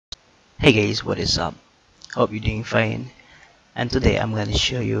Hey guys, what is up? Hope you're doing fine. And today I'm going to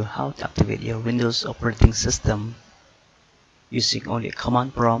show you how to activate your Windows operating system using only a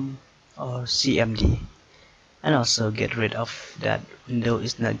command prompt or CMD, and also get rid of that Windows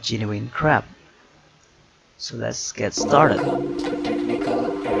is not genuine crap. So let's get started.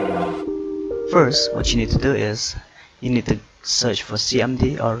 First, what you need to do is you need to search for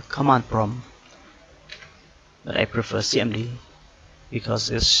CMD or command prompt, but I prefer CMD because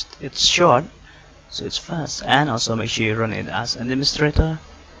it's short, so it's fast, and also make sure you run it as an administrator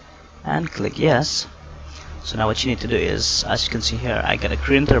and click yes. So now what you need to do is, as you can see here, I got a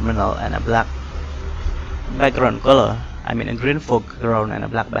green terminal and a black background color. I mean a green foreground and a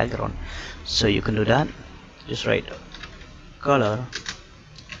black background. So you can do that, just write color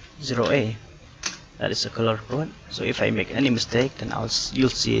 0A. That is a color code. So if I make any mistake, then you'll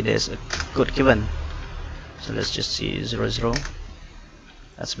see there's a code given. So let's just see 00.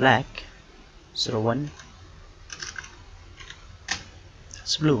 That's black. 01.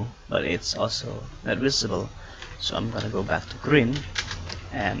 It's blue, but it's also not visible, so I'm gonna go back to green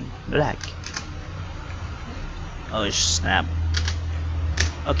and black. Oh snap.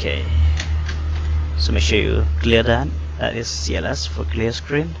 Okay, so make sure you clear that. That is CLS for clear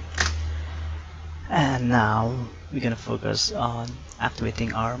screen. And now we're gonna focus on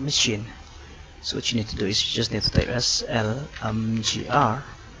activating our machine. So what you need to do is you just need to type slmgr,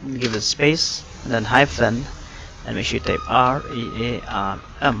 give it space, and then hyphen, and make sure you type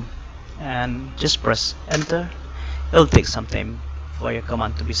REARM and just press enter. It'll take some time for your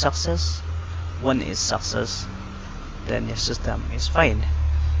command to be success. When it's success, then your system is fine.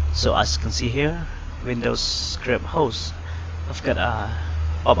 So as you can see here, Windows script host, I've got a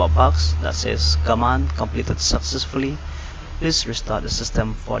pop-up box that says command completed successfully. Please restart the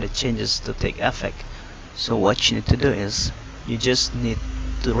system for the changes to take effect. So what you need to do is you just need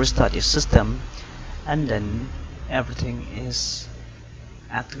to restart your system, and then everything is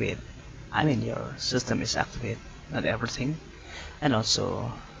activated. I mean your system is activated, not everything, and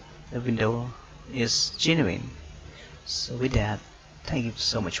also the window is genuine. So with that, thank you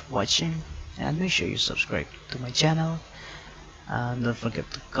so much for watching, and make sure you subscribe to my channel, and don't forget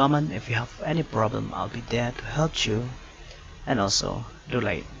to comment. If you have any problem, I'll be there to help you, and also do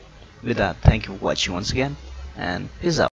like. With that, thank you for watching once again, and peace out.